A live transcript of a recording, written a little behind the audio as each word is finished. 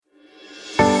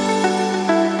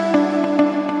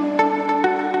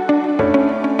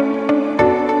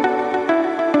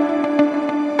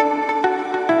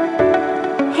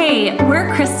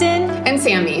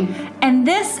Sammy. And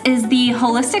this is the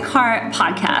Holistic Heart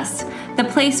Podcast, the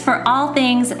place for all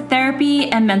things therapy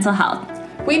and mental health.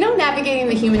 We know navigating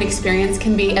the human experience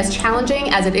can be as challenging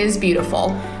as it is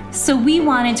beautiful. So we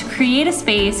wanted to create a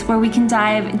space where we can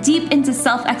dive deep into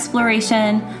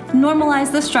self-exploration,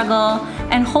 normalize the struggle,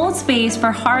 and hold space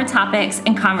for hard topics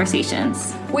and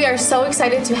conversations. We are so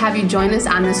excited to have you join us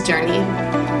on this journey.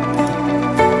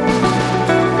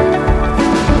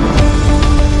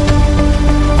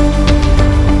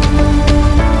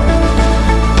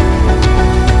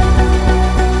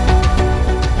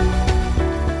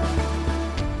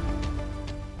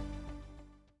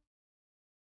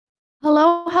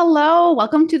 Hello.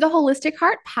 Welcome to the Holistic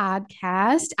Heart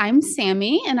Podcast. I'm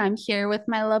Sammy, and I'm here with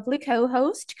my lovely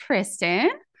co-host, Kristen.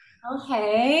 Oh,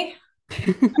 hey.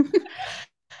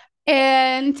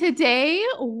 And today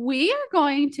we are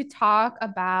going to talk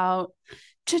about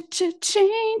changes.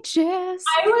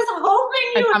 I was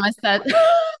hoping I promised that.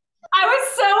 I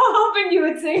was so hoping you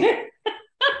would sing it.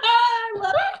 I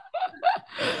love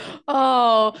it.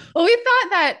 Oh, well, we thought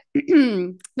that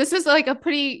this is like a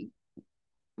pretty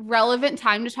relevant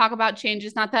time to talk about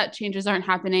changes. Not that changes aren't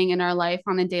happening in our life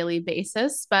on a daily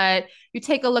basis, but you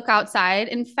take a look outside.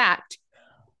 In fact,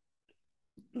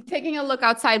 taking a look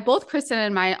outside, both Kristen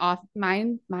and my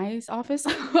office,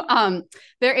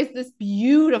 there is this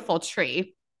beautiful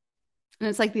tree. And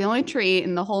it's like the only tree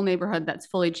in the whole neighborhood that's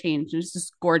fully changed. It's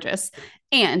just gorgeous.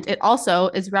 And it also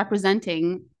is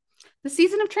representing the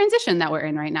season of transition that we're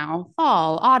in right now,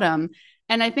 fall, autumn.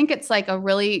 And I think it's like a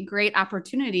really great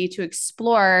opportunity to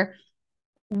explore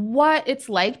what it's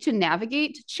like to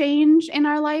navigate change in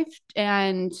our life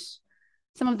and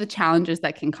some of the challenges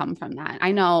that can come from that.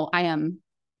 I know I am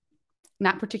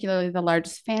not particularly the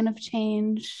largest fan of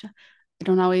change. I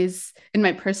don't always, in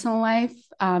my personal life,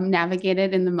 navigate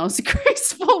it in the most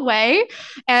graceful way.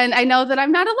 And I know that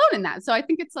I'm not alone in that. So I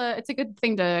think it's a good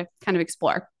thing to kind of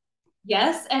explore.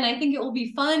 Yes, and I think it will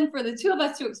be fun for the two of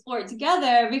us to explore it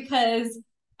together because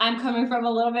I'm coming from a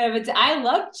little bit of it. I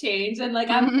love change, and like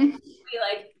I'm really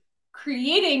like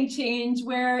creating change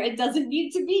where it doesn't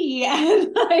need to be,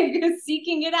 and like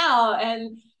seeking it out,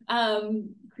 and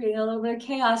creating a little bit of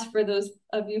chaos for those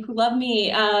of you who love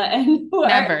me and who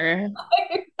never.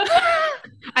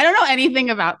 I don't know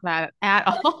anything about that at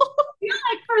all.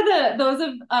 Like for those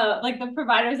of like the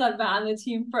providers I've been on the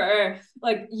team for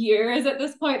like years at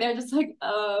this point, they're just like,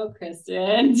 oh,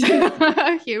 Kristen.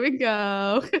 Here we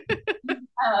go.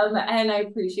 And I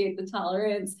appreciate the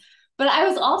tolerance. But I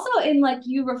was also in like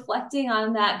you reflecting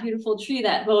on that beautiful tree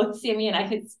that both Sammy and I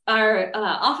could, our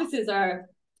offices are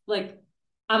like,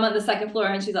 I'm on the second floor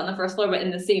and she's on the first floor, but in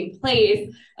the same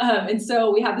place. And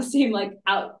so we have the same like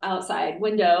outside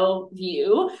window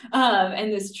view.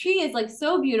 And this tree is like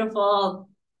so beautiful.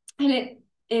 And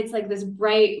it's like this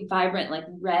bright, vibrant, like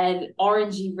red,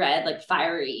 orangey red, like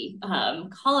fiery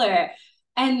color.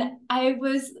 And I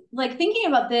was like thinking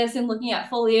about this and looking at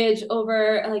foliage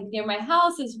over like near my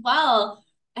house as well.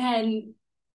 And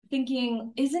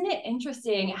thinking, isn't it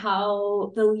interesting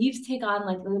how the leaves take on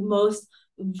like the most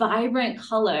vibrant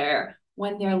color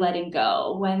when they're letting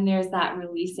go, when there's that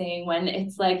releasing, when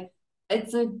it's like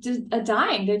it's a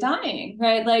dying, they're dying,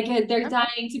 right? Like they're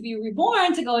dying to be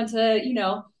reborn, to go into, you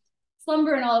know,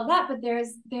 slumber and all of that, but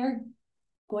they're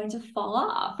going to fall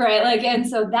off, right? Like, and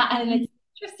so that, and it's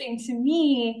interesting to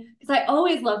me because I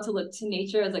always love to look to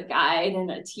nature as a guide and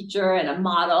a teacher and a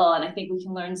model, and I think we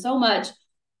can learn so much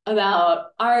about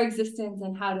our existence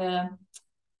and how to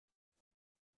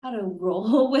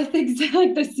roll with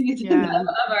like the seasons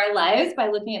of our lives by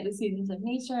looking at the seasons of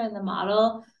nature and the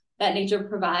model that nature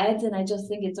provides. And I just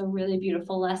think it's a really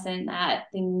beautiful lesson that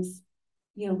things,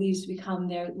 you know, leaves become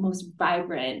their most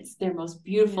vibrant, their most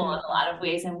beautiful in a lot of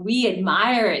ways. And we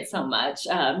admire it so much.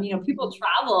 You know, people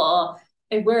travel,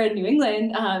 if we're in New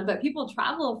England, but people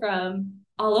travel from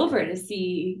all over to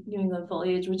see New England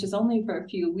foliage, which is only for a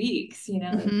few weeks, you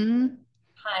know,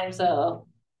 time. So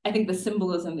I think the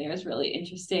symbolism there is really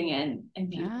interesting and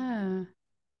beautiful. Yeah,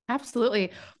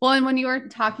 absolutely. Well, and when you were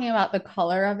talking about the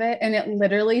color of it, and it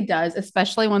literally does,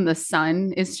 especially when the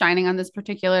sun is shining on this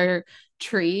particular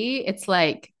tree, it's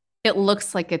like, it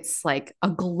looks like it's like a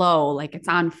glow, like it's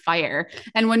on fire.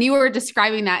 And when you were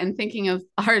describing that and thinking of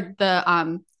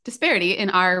the disparity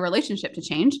in our relationship to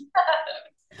change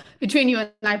between you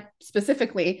and I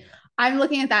specifically, I'm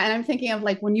looking at that and I'm thinking of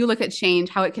like, when you look at change,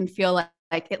 how it can feel like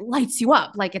it lights you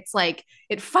up, like it's like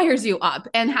it fires you up,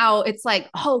 and how it's like,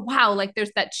 oh wow, like there's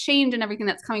that change and everything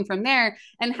that's coming from there.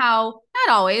 And how,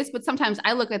 not always, but sometimes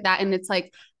I look at that and it's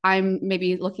like I'm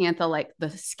maybe looking at the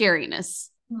scariness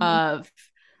of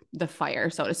the fire,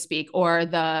 so to speak, or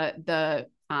the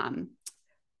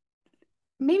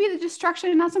maybe the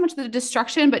destruction, not so much the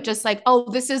destruction, but just like,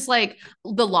 oh, this is like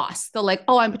the loss, the like,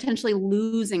 oh, I'm potentially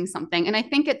losing something. And I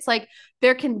think it's like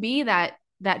there can be that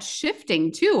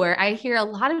shifting too, where I hear a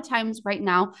lot of times right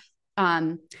now,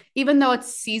 even though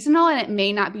it's seasonal and it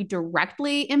may not be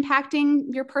directly impacting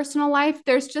your personal life,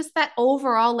 there's just that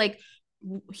overall like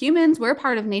humans, we're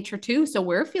part of nature too. So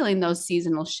we're feeling those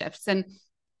seasonal shifts and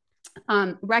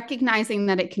recognizing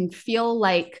that it can feel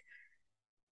like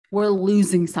we're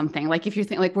losing something. Like if you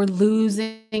think like we're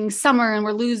losing summer and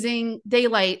we're losing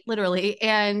daylight, literally,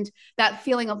 and that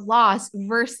feeling of loss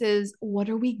versus what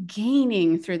are we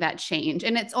gaining through that change?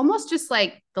 And it's almost just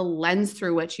like the lens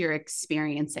through which you're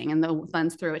experiencing and the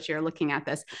lens through which you're looking at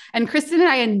this. And Kristen and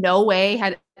I in no way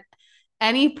had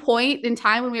any point in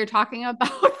time when we were talking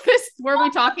about this, were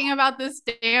we talking about this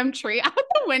damn tree out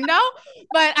the window?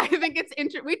 But I think it's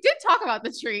interesting. We did talk about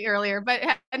the tree earlier, but it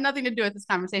had nothing to do with this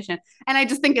conversation. And I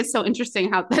just think it's so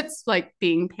interesting how that's like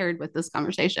being paired with this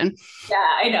conversation. Yeah,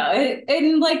 I know.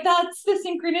 And like that's the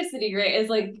synchronicity, right? Is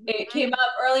like it came up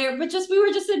earlier, but just we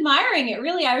were just admiring it.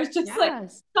 Really, I was just like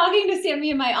talking to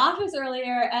Sammy in my office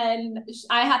earlier, and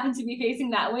I happened to be facing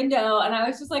that window, and I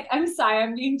was just like, I'm sorry,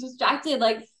 I'm being distracted.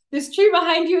 Like this tree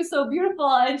behind you is so beautiful.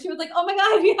 And she was like, oh my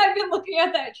God, yeah, I've been looking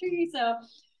at that tree. So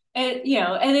it, you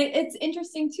know, and it's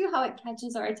interesting too, how it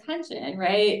catches our attention.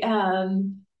 Right.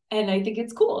 And I think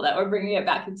it's cool that we're bringing it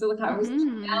back into the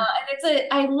conversation now. And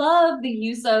I love the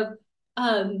use of,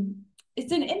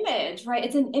 it's an image, right?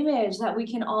 It's an image that we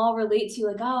can all relate to,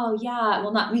 like, oh yeah,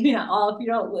 well, not, maybe not all, if you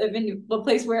don't live in a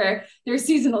place where there's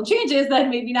seasonal changes, then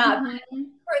maybe not.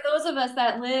 For those of us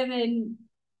that live in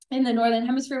the Northern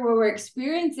Hemisphere where we're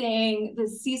experiencing the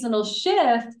seasonal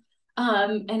shift,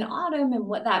 and autumn and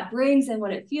what that brings and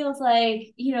what it feels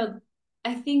like, you know,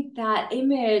 I think that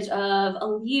image of a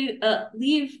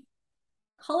leaf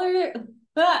color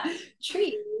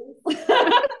tree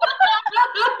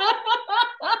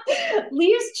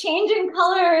leaves changing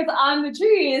colors on the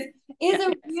trees is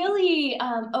a really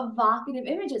evocative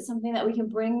image. It's something that we can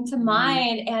bring to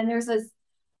mind, and there's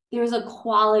a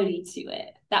quality to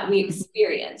it that we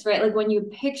experience, right? Like when you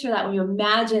picture that, when you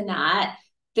imagine that,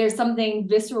 there's something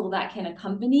visceral that can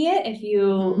accompany it if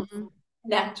you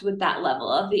connect with that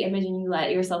level of the image and you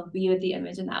let yourself be with the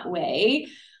image in that way.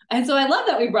 And so I love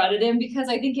that we brought it in, because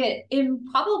I think it, in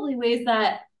probably ways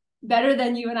that better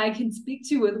than you and I can speak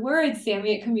to with words,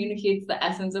 Sammy, it communicates the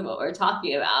essence of what we're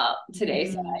talking about today.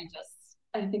 So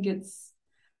I think it's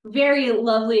very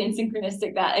lovely and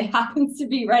synchronistic that it happens to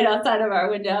be right outside of our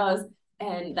windows,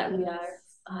 and that we are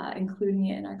including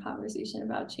it in our conversation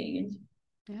about change.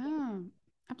 Yeah,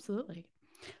 absolutely.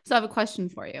 So I have a question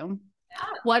for you. Yeah.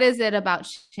 What is it about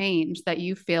change that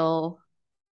you feel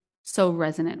so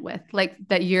resonant with, like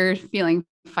that you're feeling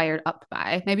fired up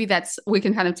by? Maybe we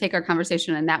can kind of take our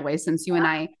conversation in that way, since you and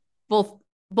I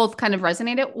both kind of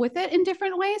resonated with it in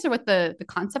different ways, or with the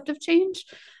concept of change,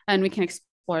 and we can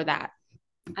explore that.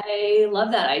 I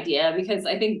love that idea, because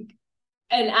I think,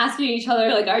 and asking each other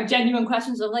like our genuine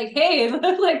questions of like, hey,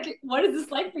 like, what is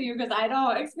this like for you? Because I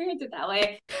don't experience it that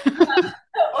way.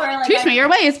 Or like, teach me your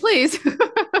ways, please. Like,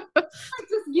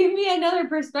 just give me another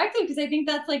perspective, because I think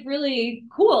that's like really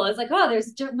cool. It's like, oh,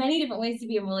 there's many different ways to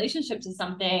be in relationship to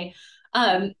something.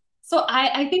 So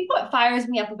I think what fires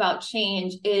me up about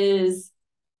change is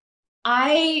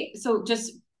so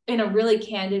just in a really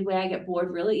candid way, I get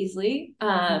bored really easily.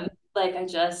 Like I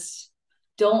just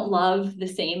don't love the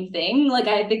same thing. Like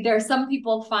I think there are some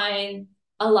people find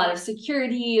a lot of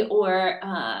security or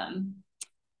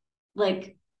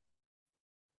like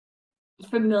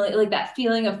familiar, like that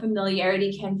feeling of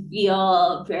familiarity can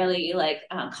feel fairly like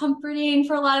comforting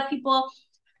for a lot of people.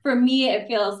 For me, it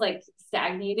feels like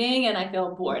stagnating, and I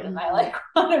feel bored, and I like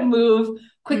want to move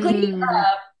quickly. And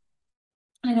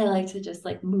I like to just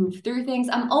like move through things.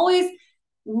 I'm always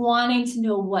wanting to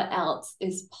know what else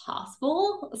is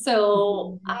possible.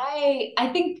 So I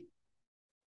think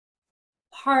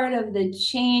part of the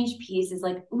change piece is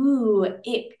like, ooh,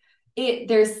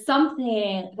 there's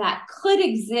something that could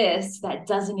exist that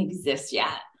doesn't exist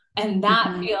yet. And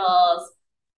that feels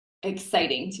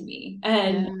exciting to me.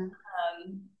 And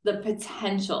the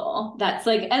potential that's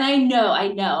like, and I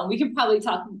know, we can probably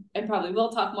talk, and probably will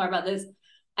talk more about this.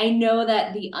 I know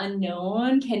that the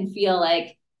unknown can feel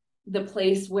like the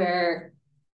place where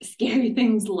scary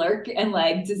things lurk and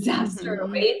like disaster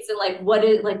awaits, and like what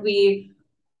is, like we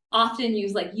often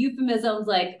use like euphemisms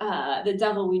like the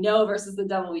devil we know versus the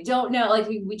devil we don't know. Like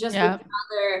we just would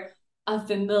rather a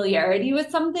familiarity with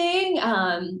something,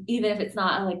 even if it's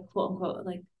not like quote unquote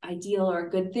like ideal or a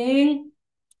good thing.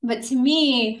 But to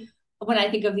me, when I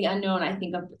think of the unknown, I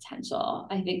think of potential.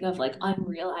 I think of like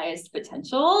unrealized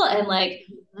potential and like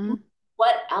Mm-hmm.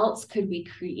 what else could we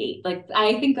create? Like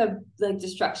I think of like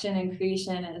destruction and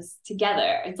creation as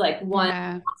together. It's like one,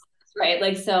 Yeah. right?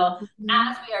 Like so Mm-hmm.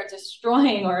 as we are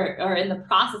destroying or in the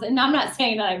process, and I'm not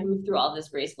saying that I move through all this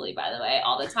gracefully, by the way,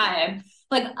 all the time.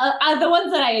 Like the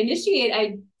ones that I initiate,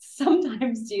 I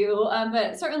sometimes do,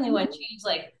 but certainly when change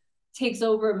like takes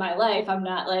over my life, I'm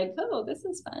not like, oh, this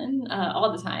is fun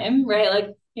all the time, right? Like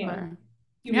Sure.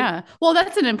 human, Yeah. Well,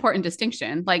 that's an important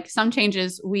distinction. Like some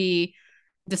changes we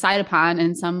decide upon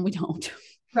and some we don't.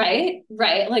 right,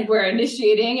 right. Like we're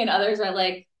initiating, and others are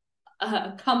like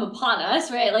come upon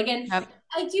us, right? Like, and Yep.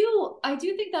 I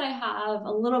do think that I have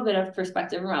a little bit of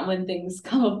perspective around when things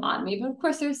come upon me, but of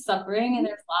course there's suffering and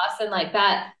there's loss, and like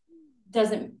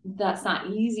that's not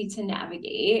easy to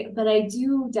navigate. But I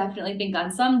do definitely think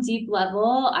on some deep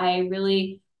level, I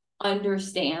really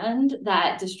understand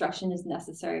that destruction is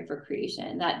necessary for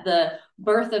creation, that the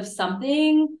birth of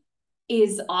something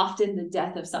is often the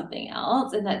death of something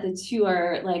else, and that the two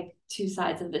are like two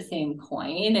sides of the same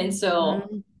coin. And so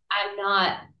Mm-hmm. I'm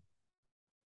not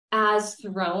as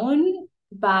thrown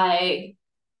by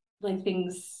like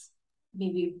things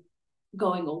maybe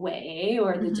going away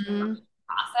or the Mm-hmm.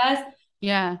 process.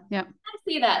 Yeah. Yep. I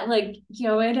see that like,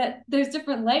 there's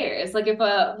different layers. Like if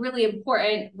a really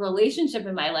important relationship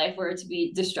in my life were to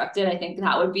be destructed, I think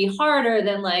that would be harder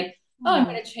than like, oh, I'm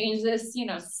Yeah. going to change this,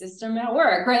 system at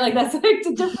work, right? Like that's like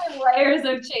the different layers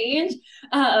of change.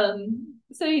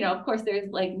 So, of course there's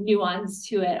like nuance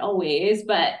to it always,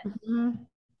 but Mm-hmm.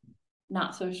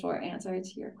 not so short answer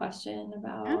to your question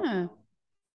about.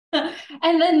 Yeah.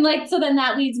 And then like, so then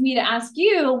that leads me to ask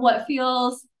you what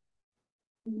feels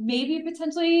maybe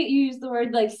potentially you use the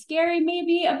word like scary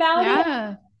maybe about it,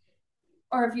 Yeah.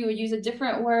 or if you would use a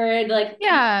different word like.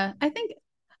 Yeah. I think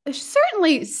it's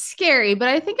certainly scary, but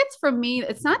I think it's for me,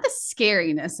 it's not the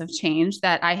scariness of change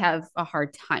that I have a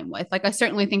hard time with. Like, I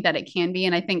certainly think that it can be.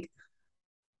 And I think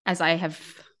as I have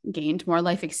gained more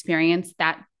life experience,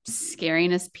 that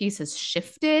scariness piece has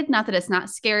shifted. Not that it's not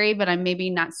scary, but I'm maybe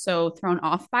not so thrown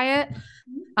off by it.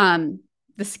 Um,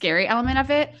 the scary element of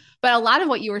it. But a lot of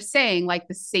what you were saying, like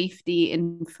the safety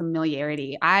and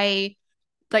familiarity, I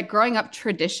like growing up,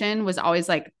 tradition was always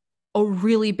like a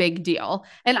really big deal.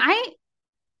 And I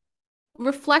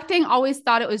reflecting always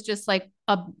thought it was just like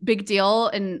a big deal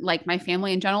in like my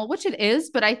family in general, which it is,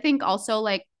 but I think also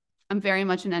like I'm very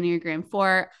much an Enneagram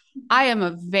 4. I am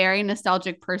a very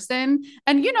nostalgic person.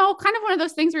 And kind of one of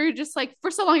those things where you're just like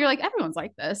for so long you're like everyone's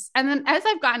like this. And then as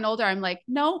I've gotten older I'm like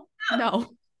no, no.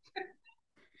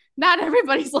 Not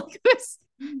everybody's like this.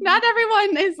 Not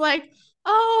everyone is like,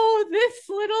 "Oh,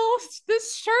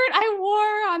 this shirt I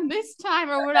wore on this time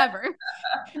or whatever."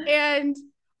 And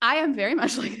I am very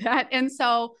much like that. And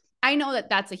so I know that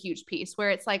that's a huge piece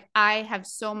where it's like I have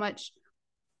so much,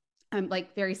 I'm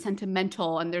like very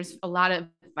sentimental and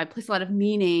I place a lot of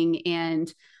meaning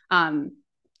and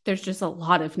there's just a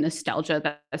lot of nostalgia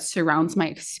that surrounds my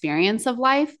experience of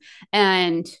life.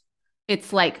 And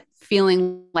it's like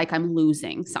feeling like I'm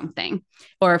losing something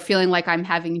or feeling like I'm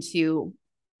having to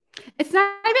it's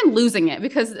not even losing it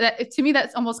because to me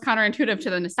that's almost counterintuitive to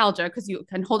the nostalgia because you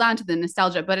can hold on to the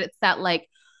nostalgia, but it's that like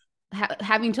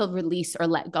having to release or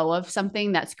let go of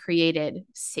something that's created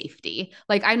safety.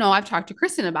 Like I know I've talked to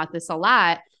Kristen about this a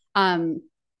lot.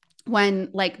 When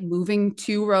like moving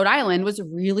to Rhode Island was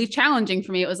really challenging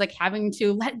for me. It was like having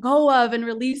to let go of and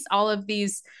release all of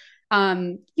these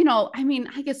I mean,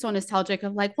 I get so nostalgic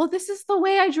of like, well, this is the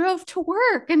way I drove to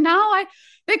work and now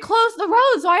they closed the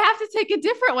road, so I have to take a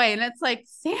different way. And it's like,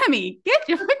 Sammy, get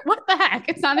you like, what the heck?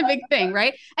 It's not a big thing,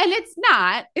 right? And it's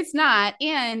not.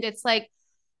 And it's like,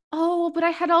 oh, but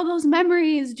I had all those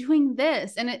memories doing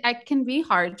this. And it can be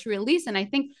hard to release. And I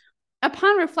think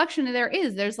upon reflection,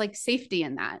 there's like safety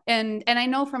in that. And I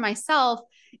know for myself,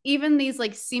 even these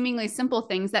like seemingly simple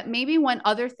things that maybe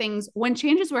when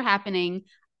changes were happening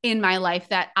in my life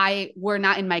that I were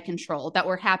not in my control, that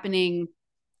were happening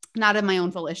not of my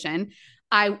own volition,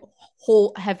 I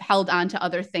have held on to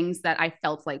other things that I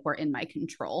felt like were in my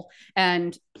control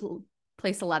and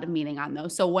place a lot of meaning on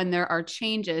those. So when there are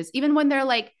changes, even when they're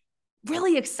like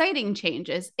really exciting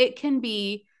changes, it can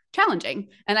be challenging.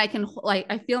 And I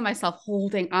feel myself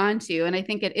holding on to, and I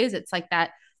think it's like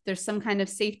that. There's some kind of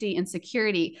safety and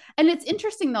security. And it's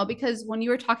interesting though, because when you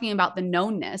were talking about the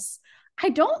knownness,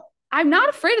 I'm not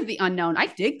afraid of the unknown. I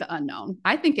dig the unknown.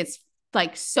 I think it's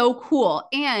like so cool.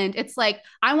 And it's like,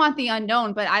 I want the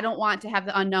unknown, but I don't want to have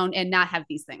the unknown and not have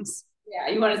these things.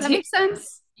 Yeah, you want Does to that take make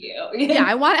sense? Yeah,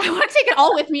 I want to take it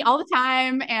all with me all the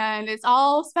time, and it's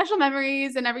all special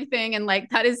memories and everything, and like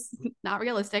that is not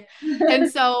realistic.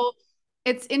 And so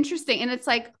it's interesting, and it's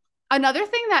like another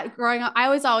thing that growing up I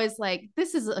was always like,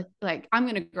 this is like I'm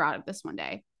gonna grow out of this one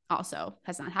day. Also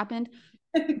has not happened,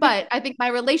 but I think my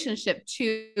relationship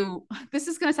to this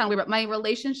is going to sound weird, but my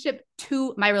relationship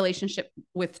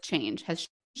with change has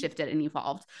shifted and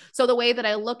evolved. So the way that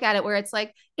I look at it, where it's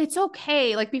like, it's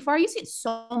okay. Like before, I used to get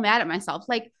so mad at myself,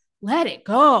 like, let it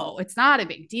go. It's not a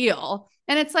big deal.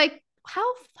 And it's like, how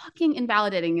fucking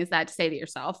invalidating is that to say to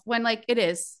yourself when like it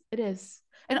is.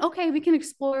 And okay, we can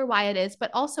explore why it is,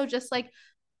 but also just like,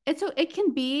 it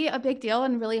can be a big deal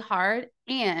and really hard.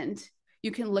 And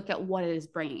you can look at what it is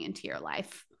bringing into your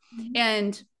life. Mm-hmm.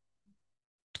 And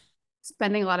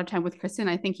spending a lot of time with Kristen,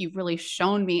 I think you've really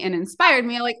shown me and inspired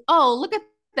me. Like, oh, look at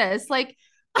this. Like,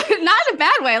 not in a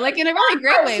bad way, like in a really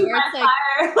great way where it's like,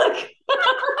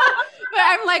 but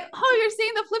I'm like, oh, you're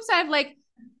seeing the flip side of like,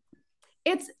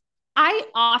 I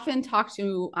often talk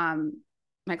to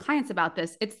my clients about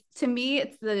this. To me,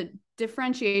 it's the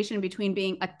differentiation between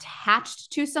being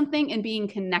attached to something and being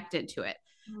connected to it.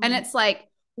 Mm-hmm. And it's like,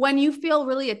 when you feel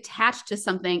really attached to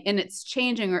something and it's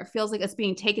changing or it feels like it's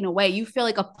being taken away, you feel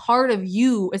like a part of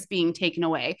you is being taken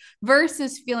away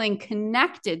versus feeling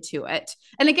connected to it.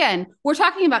 And again, we're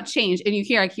talking about change, and you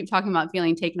hear I keep talking about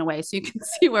feeling taken away, so you can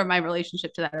see where my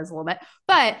relationship to that is a little bit.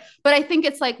 But I think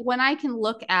it's like when I can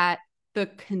look at the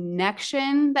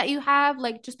connection that you have,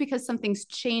 like just because something's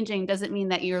changing doesn't mean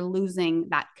that you're losing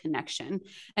that connection.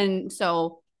 And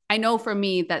so I know for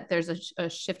me that there's a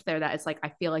shift there that it's like, I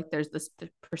feel like there's this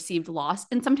perceived loss,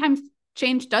 and sometimes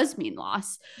change does mean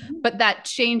loss, but that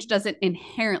change doesn't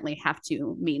inherently have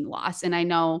to mean loss. And I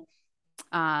know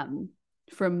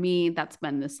for me, that's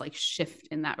been this like shift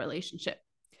in that relationship.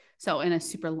 So in a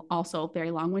super also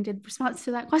very long-winded response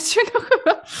to that question.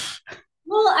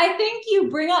 Well, I think you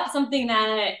bring up something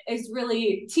that is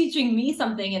really teaching me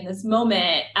something in this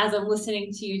moment as I'm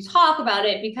listening to you talk about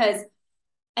it, because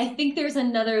I think there's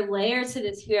another layer to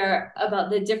this here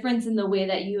about the difference in the way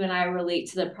that you and I relate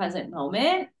to the present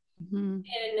moment. Mm-hmm.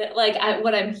 And like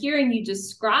what I'm hearing you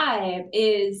describe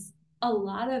is a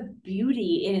lot of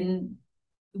beauty in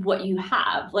what you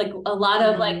have, like a lot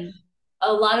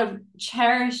of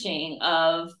cherishing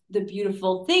of the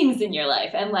beautiful things in your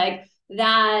life. And like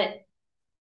that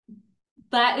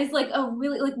is like a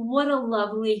really, like, what a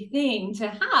lovely thing to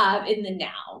have in the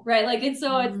now, right? Like, and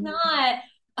so it's not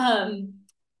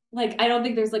like, I don't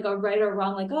think there's like a right or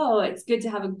wrong, like, oh, it's good to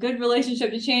have a good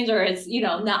relationship to change, or it's,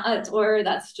 not, or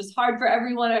that's just hard for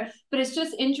everyone. But it's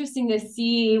just interesting to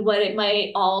see what it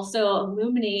might also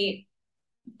illuminate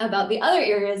about the other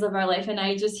areas of our life. And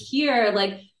I just hear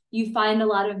like, you find a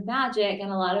lot of magic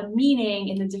and a lot of meaning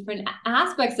in the different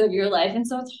aspects of your life. And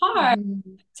so it's hard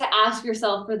to ask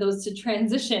yourself for those to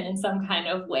transition in some kind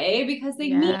of way, because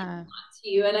they mean a lot to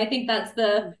you. And I think that's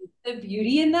the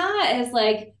beauty in that, is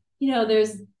like,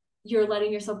 you're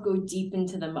letting yourself go deep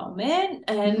into the moment,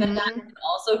 and that can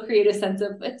also create a sense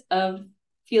of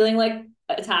feeling like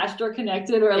attached or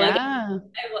connected, or like,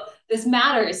 this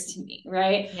matters to me,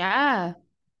 right? Yeah.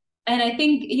 And I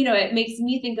think, it makes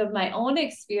me think of my own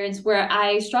experience where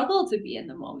I struggle to be in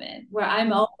the moment, where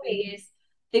I'm always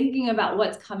thinking about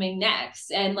what's coming next.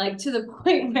 And like, to the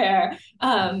point where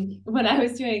when I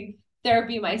was doing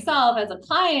therapy myself as a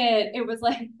client, it was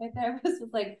like, my therapist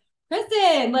was like,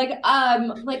 Kristen,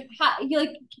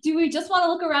 do we just want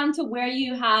to look around to where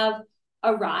you have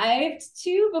arrived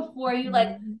to before you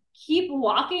like keep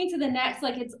walking to the next?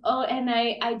 Like, and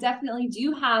I definitely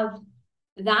do have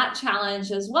that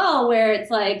challenge as well, where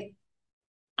it's like,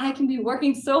 I can be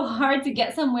working so hard to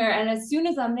get somewhere, and as soon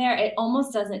as I'm there, it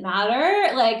almost doesn't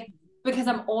matter, like, because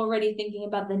I'm already thinking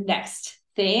about the next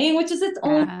thing, which is its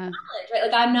own challenge, right?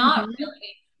 Like, I'm not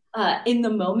really in the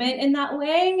moment in that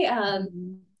way.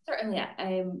 Certainly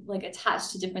I'm like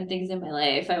attached to different things in my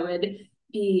life. I would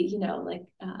be,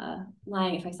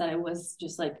 lying if I said I was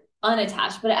just like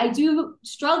unattached, but I do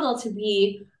struggle to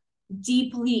be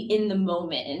deeply in the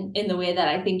moment in the way that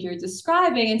I think you're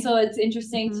describing. And so it's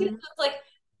interesting too. It's like,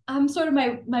 I'm sort of,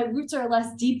 my roots are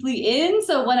less deeply in.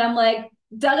 So when I'm like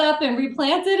dug up and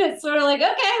replanted, it's sort of like,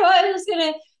 okay, well, I'm just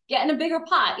going to get in a bigger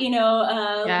pot,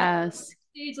 Yes.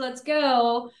 Stage, let's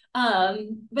go. But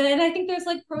then I think there's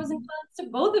like pros and cons to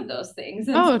both of those things.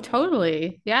 And so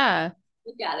totally. Yeah.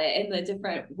 Look at it in the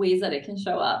different ways that it can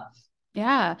show up.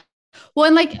 Yeah. Well,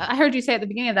 and like I heard you say at the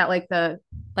beginning of that,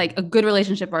 like a good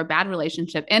relationship or a bad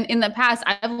relationship. And in the past,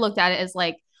 I've looked at it as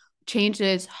like, change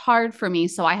is hard for me,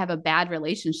 so I have a bad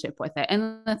relationship with it.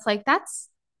 And it's like, that's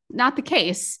not the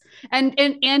case. And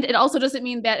it also doesn't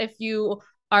mean that if you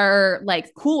are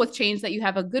like cool with change, that you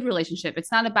have a good relationship.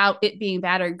 It's not about it being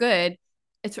bad or good.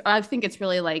 I think it's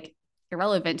really like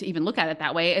irrelevant to even look at it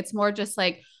that way. It's more just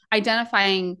like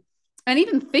identifying and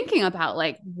even thinking about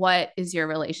like, what is your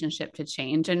relationship to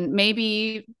change? And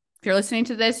maybe if you're listening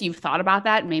to this, you've thought about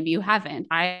that. Maybe you haven't.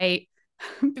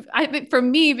 For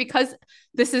me, because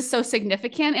this is so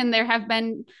significant, and there have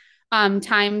been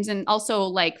times, and also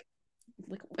like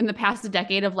in the past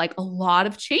decade, of like a lot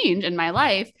of change in my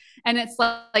life. And it's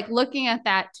like looking at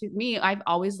that, to me, I've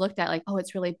always looked at like, oh,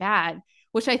 it's really bad,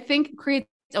 which I think creates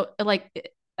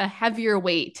like a heavier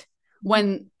weight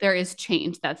when there is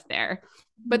change that's there.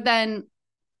 But then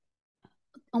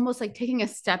almost like taking a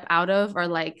step out of, or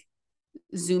like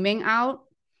zooming out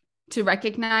to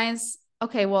recognize,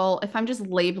 okay, well, if I'm just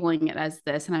labeling it as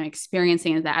this and I'm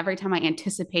experiencing it, that every time I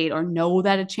anticipate or know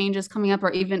that a change is coming up,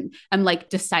 or even I'm like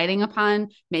deciding upon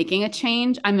making a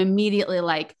change, I'm immediately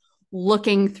like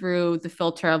looking through the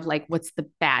filter of like, what's the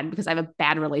bad, because I have a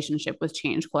bad relationship with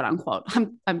change, quote unquote.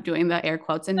 I'm doing the air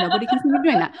quotes and nobody can see me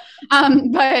doing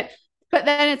that. But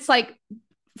then it's like,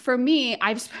 for me,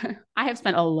 I have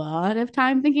spent a lot of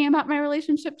time thinking about my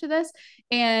relationship to this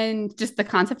and just the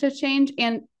concept of change.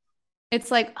 And it's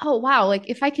like, oh, wow, like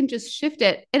if I can just shift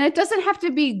it, and it doesn't have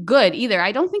to be good either.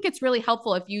 I don't think it's really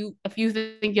helpful if you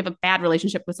think you have a bad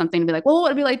relationship with something to be like, well, what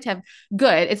would it be like to have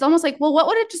good? It's almost like, well, what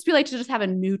would it just be like to just have a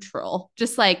neutral,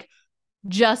 just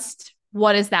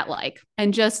what is that like?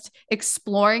 And just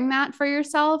exploring that for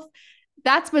yourself.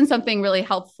 That's been something really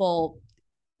helpful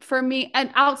for me,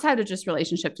 and outside of just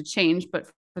relationship to change, but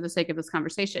for the sake of this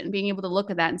conversation, being able to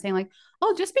look at that and saying like,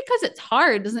 oh, just because it's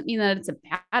hard doesn't mean that it's a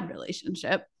bad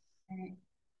relationship.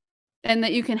 And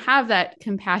that you can have that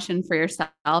compassion for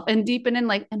yourself and deepen in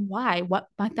like, and why, what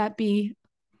might that be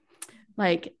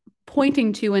like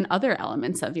pointing to in other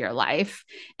elements of your life.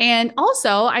 And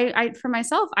also I for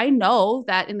myself, I know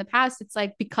that in the past, it's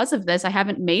like, because of this, I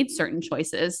haven't made certain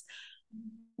choices,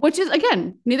 which is,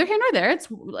 again, neither here nor there. It's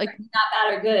like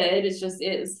not bad or good. It just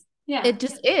is. Yeah. It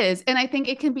just is. And I think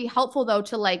it can be helpful though,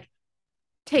 to like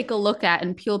take a look at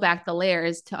and peel back the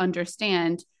layers to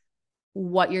understand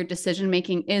what your decision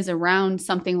making is around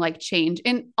something like change.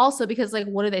 And also because, like,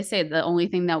 what do they say? The only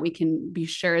thing that we can be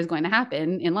sure is going to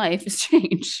happen in life is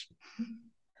change.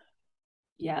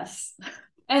 Yes.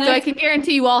 And so I can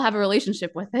guarantee you all have a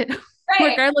relationship with it,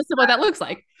 right, regardless of what that looks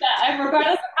like. Yeah, and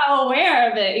regardless of how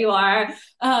aware of it you are.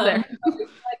 Like,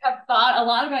 I've thought a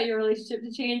lot about your relationship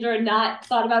to change, or not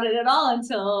thought about it at all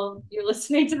until you're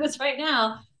listening to this right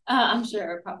now. I'm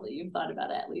sure probably you've thought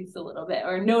about it at least a little bit,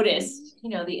 or noticed,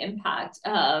 the impact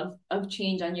of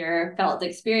change on your felt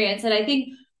experience. And I think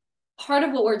part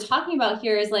of what we're talking about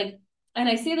here is like, and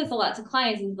I say this a lot to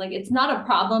clients, is like, it's not a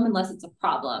problem unless it's a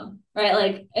problem, right?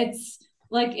 Like, it's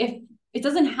like, if it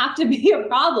doesn't have to be a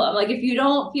problem, like if you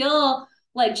don't feel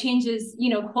like change is,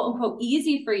 quote unquote,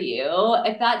 easy for you,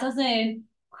 if that doesn't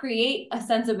create a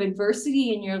sense of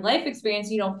adversity in your life experience,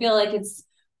 you don't feel like it's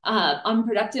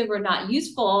unproductive or not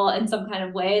useful in some kind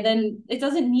of way, then it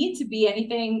doesn't need to be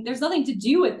anything. There's nothing to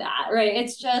do with that, right?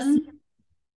 It's just,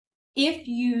 if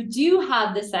you do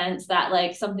have the sense that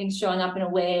like something's showing up in a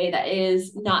way that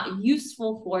is not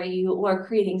useful for you, or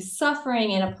creating suffering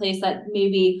in a place that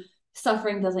maybe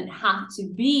suffering doesn't have to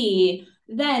be,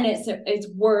 then it's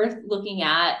worth looking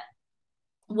at,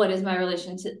 what is my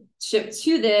relationship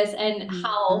to this, and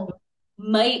how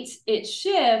might it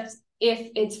shift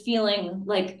if it's feeling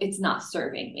like it's not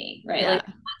serving me, right? Like,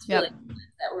 that's really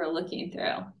that we're looking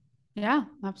through. Yeah,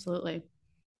 absolutely.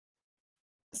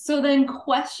 So then,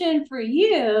 question for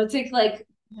you to like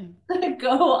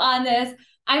go on this.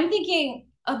 I'm thinking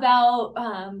about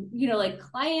like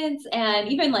clients,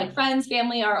 and even like friends,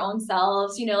 family, our own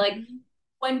selves, like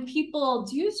when people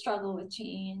do struggle with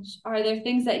change, are there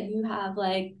things that you have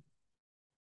like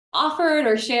offered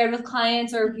or shared with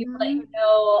clients, or people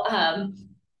that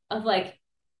of like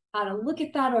how to look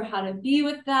at that, or how to be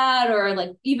with that, or like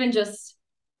even just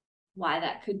why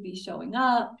that could be showing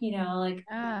up, like.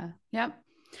 Yep.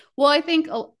 Well, I think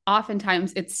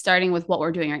oftentimes it's starting with what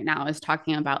we're doing right now, is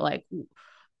talking about like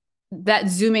that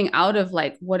zooming out of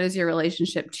like, what is your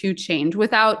relationship to change,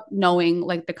 without knowing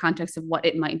like the context of what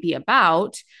it might be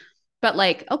about. But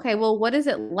like, okay, well, what is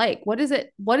it like? What is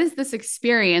this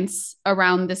experience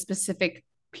around this specific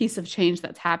piece of change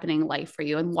that's happening in life for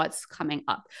you, and what's coming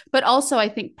up? But also I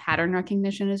think pattern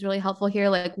recognition is really helpful here.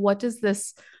 Like, what does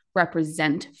this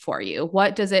represent for you?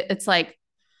 What does it's like,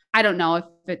 I don't know if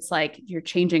it's like you're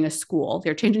changing schools,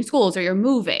 or you're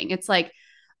moving. It's like,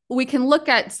 we can look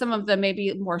at some of the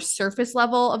maybe more surface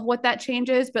level of what that change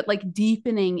is, but like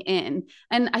deepening in.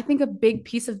 And I think a big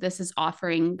piece of this is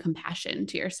offering compassion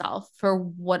to yourself for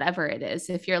whatever it is.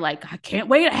 If you're like, I can't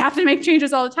wait, I have to make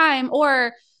changes all the time,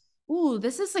 or ooh,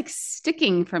 this is like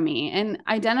sticking for me, and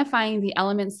identifying the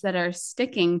elements that are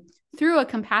sticking through a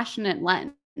compassionate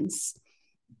lens.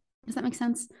 Does that make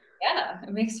sense? Yeah,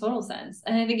 it makes total sense.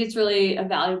 And I think it's really a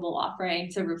valuable offering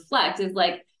to reflect is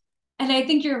like, and I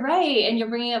think you're right. And you're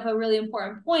bringing up a really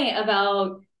important point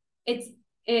about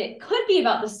it could be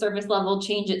about the surface level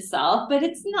change itself, but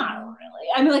it's not really.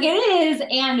 I mean, like it is,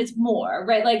 and it's more,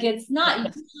 right? Like it's not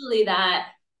usually that,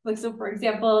 like, so for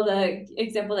example, the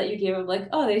example that you gave of like,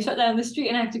 oh, they shut down the street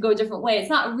and I have to go a different way. It's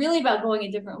not really about going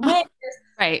a different way.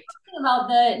 Right. About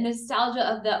the nostalgia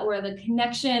of the or the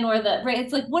connection or the right,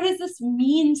 it's like, what does this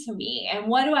mean to me and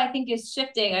what do I think is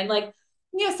shifting? And like,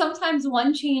 sometimes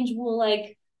one change will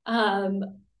like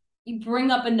you bring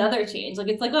up another change, like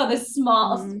it's like, oh, this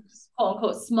small quote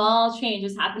unquote small change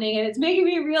is happening and it's making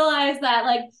me realize that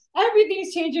like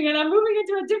everything's changing and I'm moving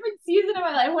into a different season of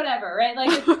my life, whatever, right?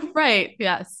 Like it's right.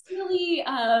 Yes. really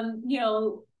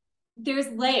there's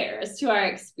layers to our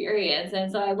experience.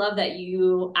 And so I love that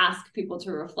you ask people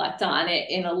to reflect on it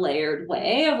in a layered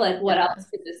way of like, what else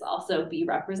could this also be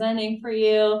representing for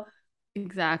you?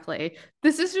 Exactly.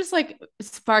 This is just like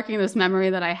sparking this memory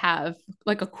that I have,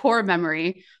 like a core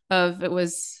memory of I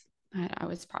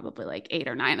was probably like 8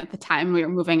 or 9 at the time. We were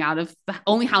moving out of the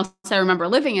only house I remember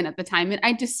living in at the time. And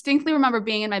I distinctly remember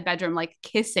being in my bedroom, like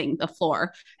kissing the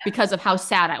floor because of how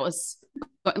sad I was,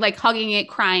 like hugging it,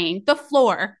 crying, the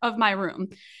floor of my room.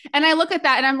 And I look at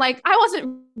that and I'm like, I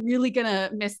wasn't really going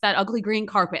to miss that ugly green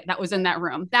carpet that was in that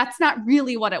room. That's not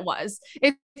really what it was.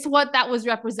 It's what that was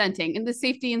representing, and the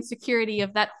safety and security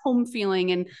of that home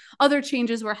feeling, and other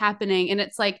changes were happening. And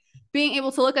it's like being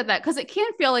able to look at that, because it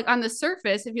can feel like on the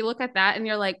surface, if you look at that and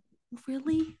you're like,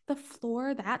 really, the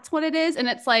floor, that's what it is. And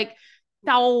it's like,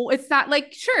 no, it's not.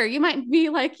 Like, sure, you might be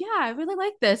like, yeah, I really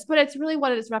like this, but it's really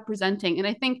what it is representing. And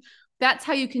I think that's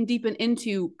how you can deepen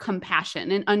into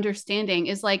compassion and understanding,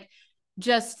 is like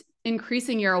just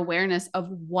increasing your awareness of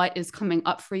what is coming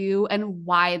up for you and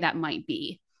why that might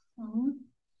be. Mm-hmm.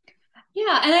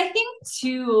 Yeah. And I think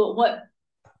too,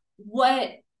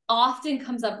 what often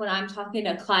comes up when I'm talking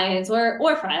to clients or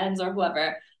friends or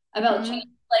whoever about change,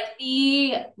 like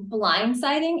the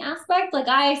blindsiding aspect. Like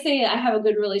I say, I have a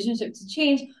good relationship to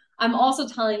change. I'm also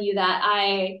telling you that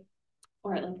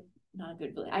or like not a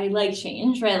good, I like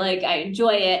change, right? Like I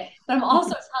enjoy it, but I'm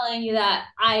also telling you that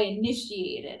I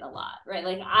initiate it a lot, right?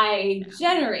 Like I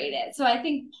generate it. So I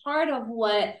think part of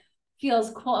what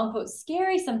feels quote unquote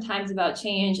scary sometimes about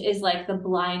change is like the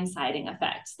blindsiding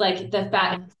effect, like the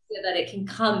fact that it can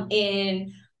come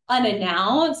in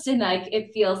unannounced and like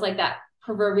it feels like that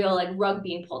proverbial like rug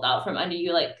being pulled out from under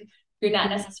you, like you're not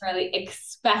necessarily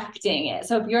expecting it.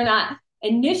 So if you're not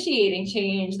initiating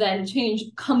change, then change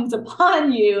comes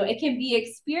upon you. It can be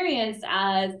experienced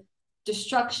as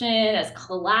destruction, as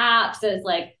collapse, as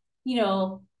like,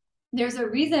 there's a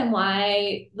reason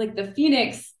why like the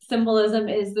Phoenix symbolism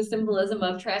is the symbolism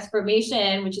of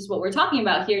transformation, which is what we're talking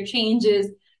about here. Change is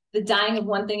the dying of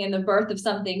one thing and the birth of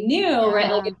something new,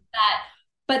 right? Like it's that,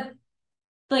 but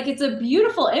like it's a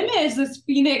beautiful image, this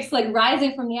phoenix like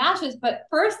rising from the ashes, but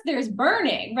first there's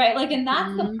burning, right? Like, and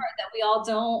that's the part that we all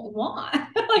don't want.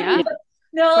 Like,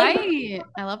 right.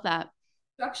 I love that.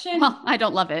 Destruction. Well, I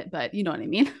don't love it, but you know what I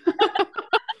mean.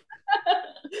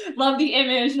 Love the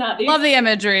image, not the love the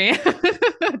imagery.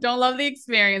 Don't love the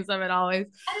experience of it always.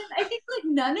 And I think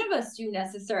like none of us do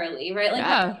necessarily, right?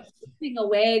 Like stripping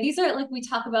away. These are like, we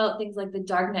talk about things like the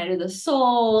dark night of the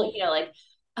soul, like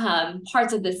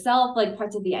parts of the self, like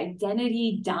parts of the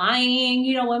identity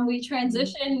dying, when we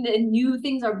transition and new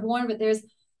things are born, but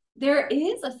there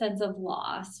is a sense of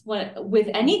loss with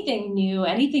anything new,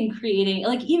 anything creating,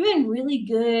 like even really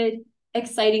good,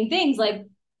 exciting things like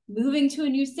moving to a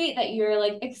new state that you're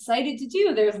like excited to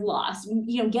do, there's loss.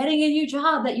 Getting a new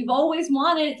job that you've always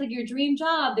wanted, it's like your dream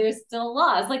job, there's still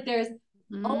loss. Like there's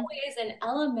always an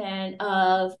element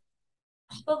of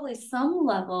probably some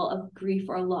level of grief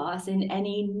or loss in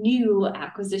any new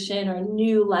acquisition or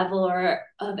new level or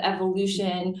of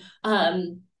evolution.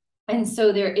 And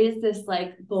so there is this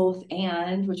like both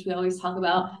and, which we always talk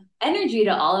about, energy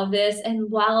to all of this.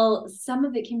 And while some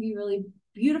of it can be really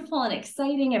beautiful and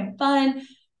exciting and fun,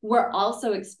 we're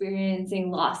also experiencing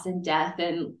loss and death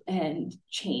and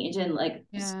change and like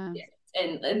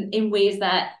and in ways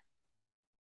that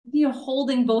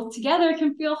holding both together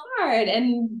can feel hard.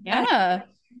 And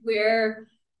we're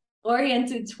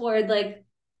oriented toward like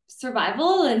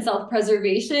survival and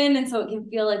self-preservation. And so it can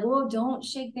feel like, whoa, don't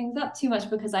shake things up too much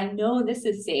because I know this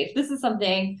is safe. This is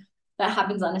something that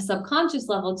happens on a subconscious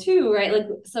level too, right? Like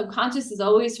subconscious is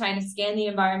always trying to scan the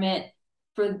environment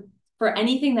for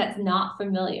anything that's not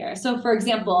familiar. So for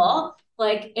example,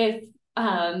 like if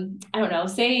I don't know,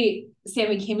 say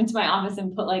Sammy came into my office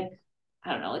and put like,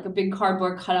 I don't know, like a big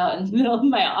cardboard cutout in the middle of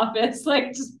my office,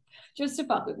 like just to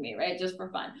fuck with me, right? Just for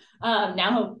fun.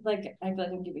 Now, like, I feel like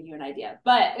I'm giving you an idea.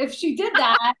 But if she did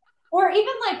that, or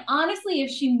even like, honestly, if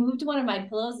she moved one of my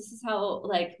pillows, this is how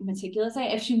like meticulous I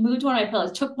am. If she moved one of my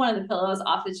pillows, took one of the pillows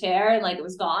off the chair and like it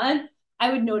was gone,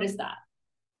 I would notice that.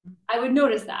 I would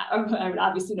notice that. Or I would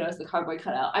obviously notice the cardboard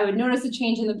cutout. I would notice a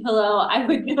change in the pillow. I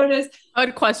would notice. I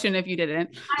would question if you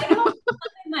didn't. I don't look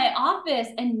in my office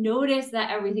and notice that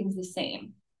everything's the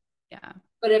same. Yeah.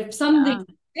 But if something's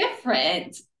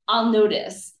different, I'll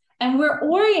notice. And we're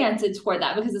oriented toward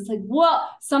that because it's like, well,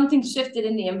 something shifted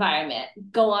in the environment.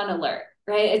 Go on alert,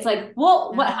 right? It's like,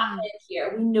 well, what happened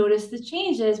here? We notice the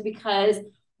changes because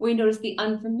we notice the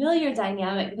unfamiliar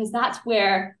dynamic because that's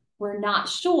where we're not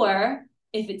sure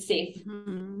if it's safe,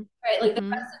 right? Like the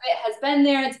rest of it has been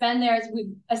there. It's been there.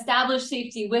 We've established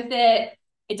safety with it.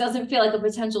 It doesn't feel like a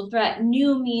potential threat.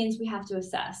 New means we have to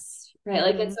assess, right?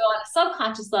 Like, and so on a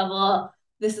subconscious level,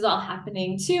 this is all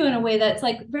happening too in a way that's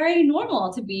like very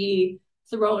normal to be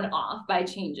thrown off by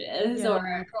changes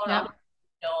or thrown off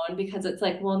known because it's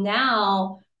like, well,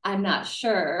 now I'm not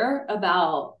sure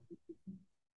about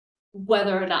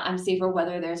whether or not I'm safe or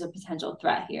whether there's a potential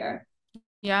threat here.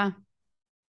 Yeah.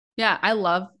 Yeah. I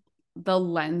love the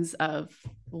lens of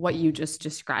what you just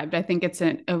described. I think it's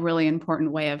a really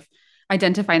important way of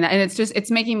identifying that. And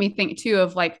it's making me think too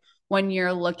of like, when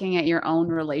you're looking at your own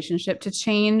relationship to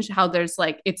change, how there's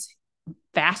like, it's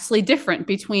vastly different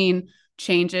between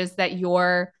changes that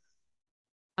you're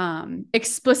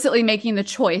explicitly making the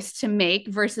choice to make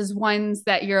versus ones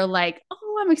that you're like,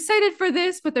 oh, I'm excited for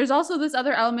this, but there's also this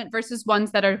other element versus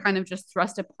ones that are kind of just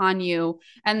thrust upon you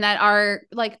and that are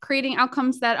like creating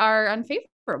outcomes that are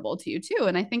unfavorable to you too.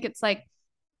 And I think it's like,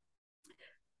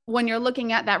 when you're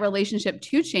looking at that relationship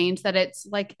to change, that it's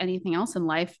like anything else in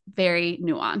life, very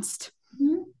nuanced.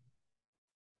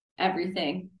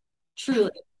 Everything,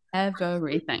 truly.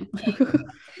 Everything. I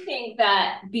think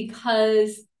that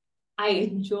because I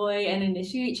enjoy and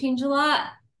initiate change a lot,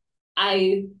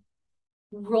 I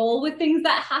roll with things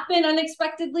that happen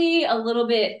unexpectedly a little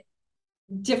bit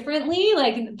differently,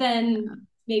 like than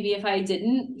maybe if I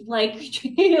didn't like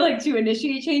like to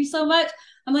initiate change so much.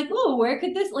 I'm like, oh, where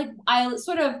could this, like, I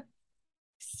sort of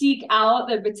seek out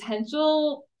the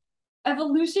potential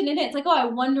evolution in it. It's like, oh, I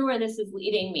wonder where this is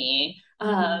leading me,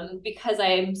 because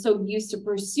I'm so used to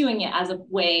pursuing it as a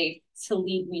way to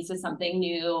lead me to something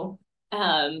new,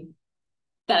 that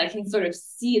I can sort of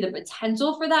see the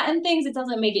potential for that in things. It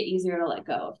doesn't make it easier to let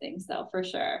go of things, though, for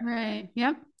sure. Right.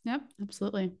 Yep.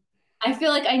 Absolutely. I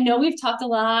feel like I know we've talked a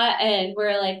lot and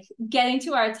we're like getting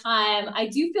to our time. I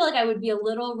do feel like I would be a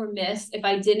little remiss if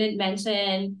I didn't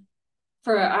mention,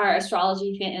 for our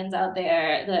astrology fans out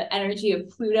there, the energy of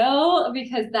Pluto,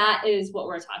 because that is what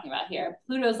we're talking about here.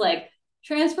 Pluto's like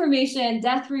transformation,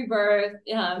 death, rebirth.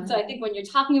 So I think when you're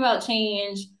talking about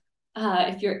change,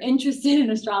 if you're interested in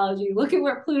astrology, look at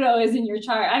where Pluto is in your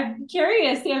chart. I'm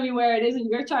curious, Sammy, where it is in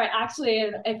your chart actually,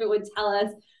 and if it would tell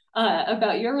us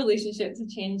about your relationship to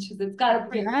change, because it's got a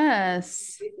pretty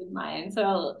in mind.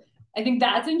 So I think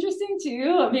that's interesting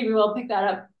too. Maybe we'll pick that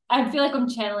up. I feel like I'm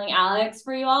channeling Alex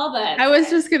for you all, but I was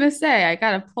just gonna say I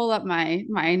gotta pull up my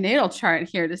natal chart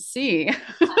here to see.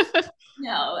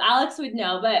 No, Alex would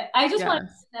know, but I just want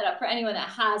to set that up for anyone that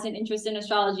has an interest in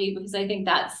astrology, because I think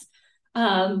that's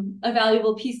a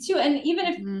valuable piece too. And even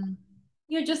if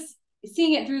you're just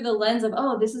seeing it through the lens of,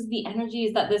 oh, this is the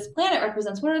energies that this planet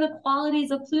represents. What are the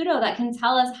qualities of Pluto that can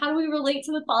tell us how do we relate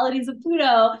to the qualities of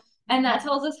Pluto? And that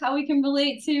tells us how we can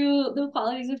relate to the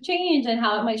qualities of change and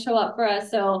how it might show up for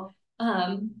us. So,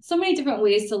 so many different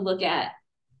ways to look at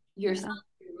yourself,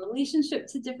 your relationship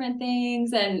to different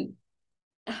things, and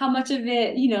how much of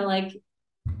it, you know, like,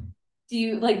 do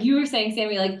you, like you were saying,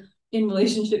 Sammy, like in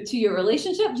relationship to your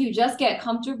relationship, do you just get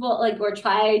comfortable, like, or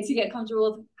try to get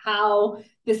comfortable with how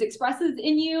this expresses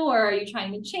in you, or are you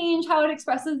trying to change how it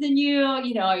expresses in you?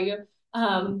 You know, are you,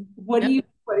 what are you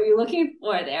looking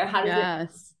for there? How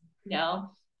does it, you know?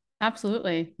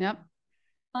 Absolutely. Yep.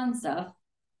 Fun stuff.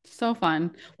 So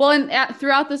fun. Well, and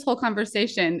throughout this whole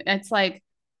conversation, it's like,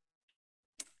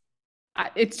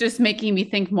 it's just making me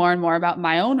think more and more about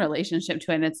my own relationship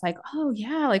to it. And it's like, oh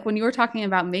yeah, like when you were talking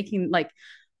about making, like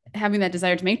having that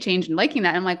desire to make change and liking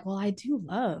that, I'm like, well, I do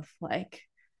love like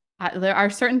there are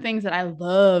certain things that I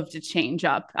love to change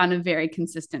up on a very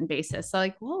consistent basis. So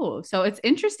like, whoa. So it's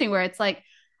interesting where it's like,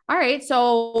 all right,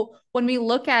 so when we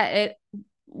look at it,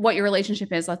 what your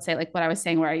relationship is, let's say like what I was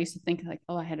saying, where I used to think like,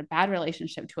 oh, I had a bad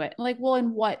relationship to it. Like, well,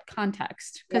 in what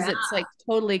context? Because Yeah. it's like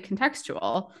totally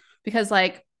contextual. Because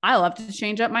like I love to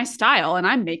change up my style and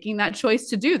I'm making that choice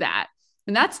to do that.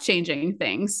 And that's changing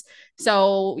things.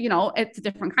 So, it's a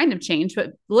different kind of change,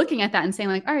 but looking at that and saying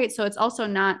like, all right, so it's also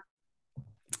not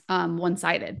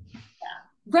one-sided.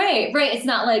 Right, right. It's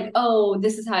not like, oh,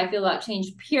 this is how I feel about change,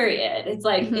 period. It's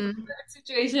like in Mm-hmm. certain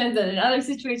situations and in other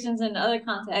situations and other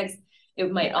contexts,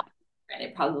 it might Yeah, all be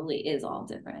different. It probably is all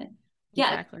different. Yeah.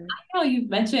 exactly. I know you've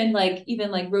mentioned like even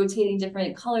like rotating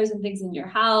different colors and things in your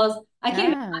house. I can't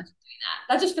even Yeah. imagine doing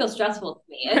that. That just feels stressful to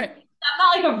me. Right. I'm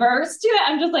not like averse to it.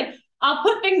 I'm just like, I'll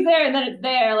put things there and then it's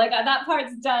there. Like that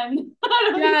part's done. I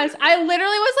don't need. Yes, I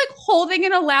literally was like holding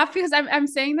in a laugh because I'm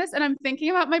saying this and I'm thinking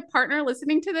about my partner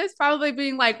listening to this, probably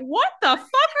being like, "What the fuck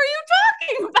are you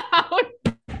talking about?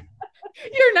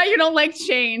 You don't like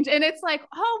change." And it's like,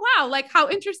 "Oh wow, like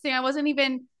how interesting. I wasn't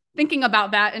even thinking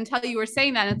about that until you were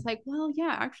saying that." And it's like, "Well,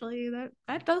 yeah, actually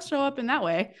that does show up in that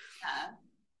way." Yeah.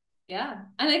 Yeah.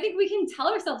 And I think we can tell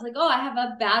ourselves like, oh, I have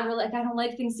a bad like I don't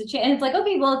like things to change. And it's like,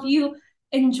 okay, well, if you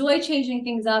enjoy changing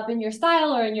things up in your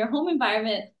style or in your home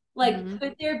environment, like Mm-hmm.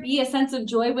 could there be a sense of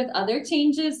joy with other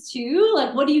changes too?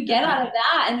 Like what do you get Yeah, out of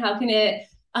that? And how can it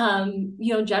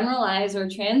generalize or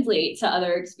translate to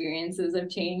other experiences of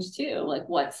change too? Like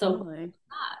what's so cool totally. about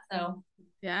that? So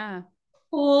Yeah,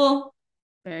 cool.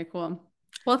 very cool.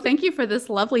 Well, thank you for this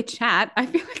lovely chat. I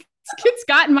feel like it's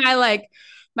gotten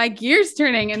my gears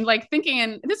turning and like thinking,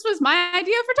 and this was my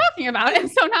idea for talking about it. And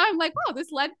so now I'm like, wow,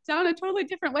 this led down a totally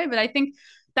different way. But I think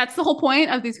that's the whole point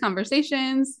of these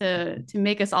conversations to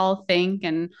make us all think.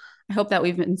 And I hope that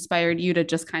we've inspired you to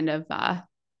just kind of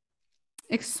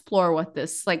explore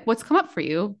what's come up for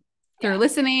you through Yeah.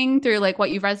 listening, through like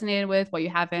what you've resonated with, what you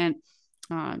haven't,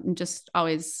 and just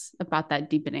always about that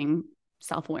deepening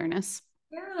self-awareness.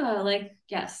 Yeah. Like,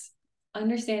 yes.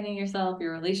 Understanding yourself,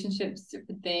 your relationships,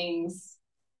 different things,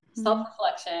 Mhm.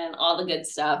 self-reflection, all the good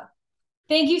stuff.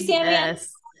 Thank you, Sammy.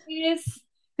 Yes.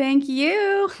 Thank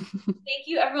you. Thank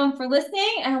you, everyone, for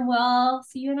listening, and we'll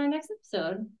see you in our next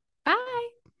episode. Bye.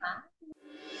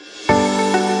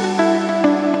 Bye.